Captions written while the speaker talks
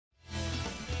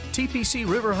TPC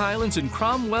River Highlands in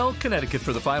Cromwell, Connecticut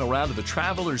for the final round of the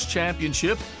Travelers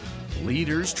Championship.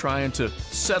 Leaders trying to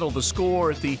settle the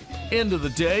score at the end of the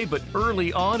day, but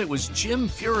early on it was Jim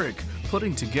Furyk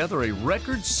putting together a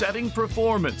record-setting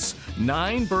performance.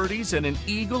 9 birdies and an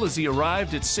eagle as he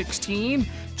arrived at 16,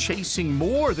 chasing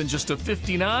more than just a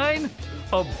 59.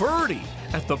 A birdie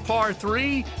at the par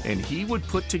 3, and he would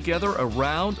put together a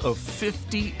round of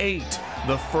 58,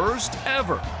 the first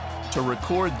ever to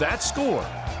record that score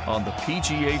on the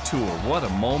PGA Tour. What a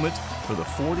moment for the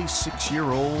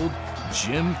 46-year-old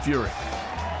Jim Furyk.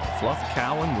 Fluff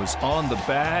Cowan was on the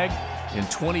bag in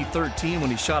 2013 when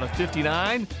he shot a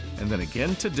 59, and then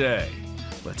again today.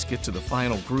 Let's get to the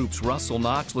final groups. Russell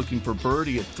Knox looking for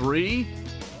birdie at 3.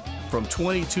 From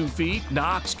 22 feet,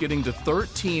 Knox getting to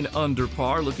 13 under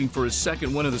par, looking for his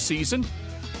second win of the season.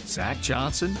 Zach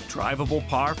Johnson, drivable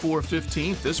par 4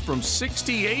 15th, this from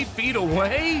 68 feet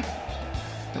away.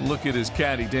 And look at his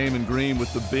caddy, Damon Green,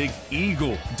 with the big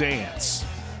eagle dance.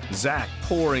 Zach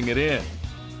pouring it in.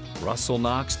 Russell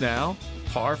Knox now,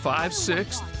 par 5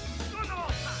 6th.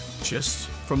 Just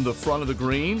from the front of the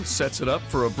green, sets it up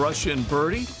for a brush-in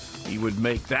birdie. He would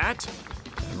make that.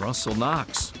 And Russell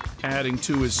Knox adding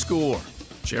to his score.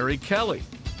 Jerry Kelly,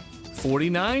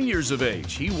 49 years of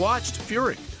age. He watched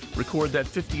Furyk record that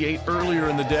 58 earlier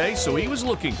in the day, so he was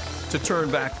looking to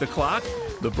turn back the clock.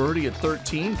 The birdie at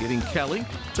 13, getting Kelly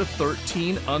to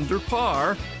 13 under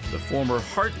par. The former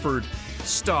Hartford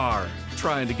star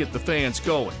trying to get the fans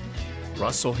going.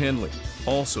 Russell Henley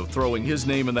also throwing his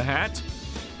name in the hat.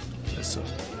 This a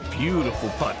beautiful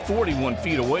putt, 41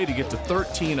 feet away to get to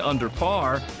 13 under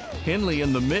par. Henley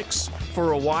in the mix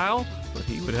for a while, but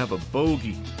he would have a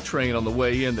bogey train on the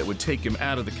way in that would take him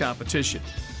out of the competition.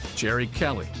 Jerry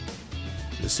Kelly,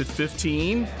 this at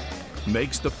 15,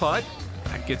 makes the putt.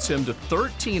 That gets him to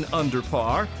 13 under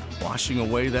par, washing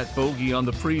away that bogey on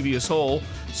the previous hole.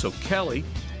 So Kelly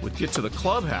would get to the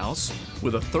clubhouse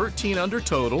with a 13 under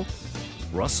total.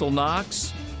 Russell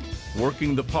Knox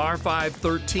working the par 5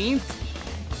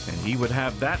 13th, and he would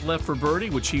have that left for birdie,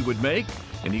 which he would make,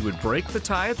 and he would break the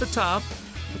tie at the top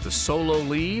with the solo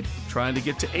lead, trying to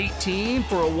get to 18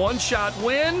 for a one-shot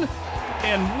win.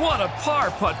 And what a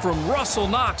par putt from Russell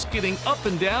Knox, getting up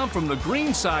and down from the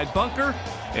greenside bunker,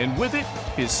 and with it,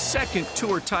 his second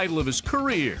tour title of his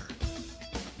career.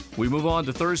 We move on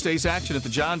to Thursday's action at the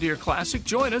John Deere Classic.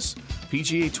 Join us.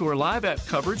 PGA Tour Live app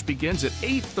coverage begins at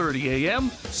 8:30 a.m.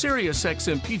 Sirius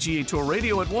XM PGA Tour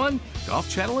Radio at 1, Golf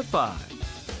Channel at 5.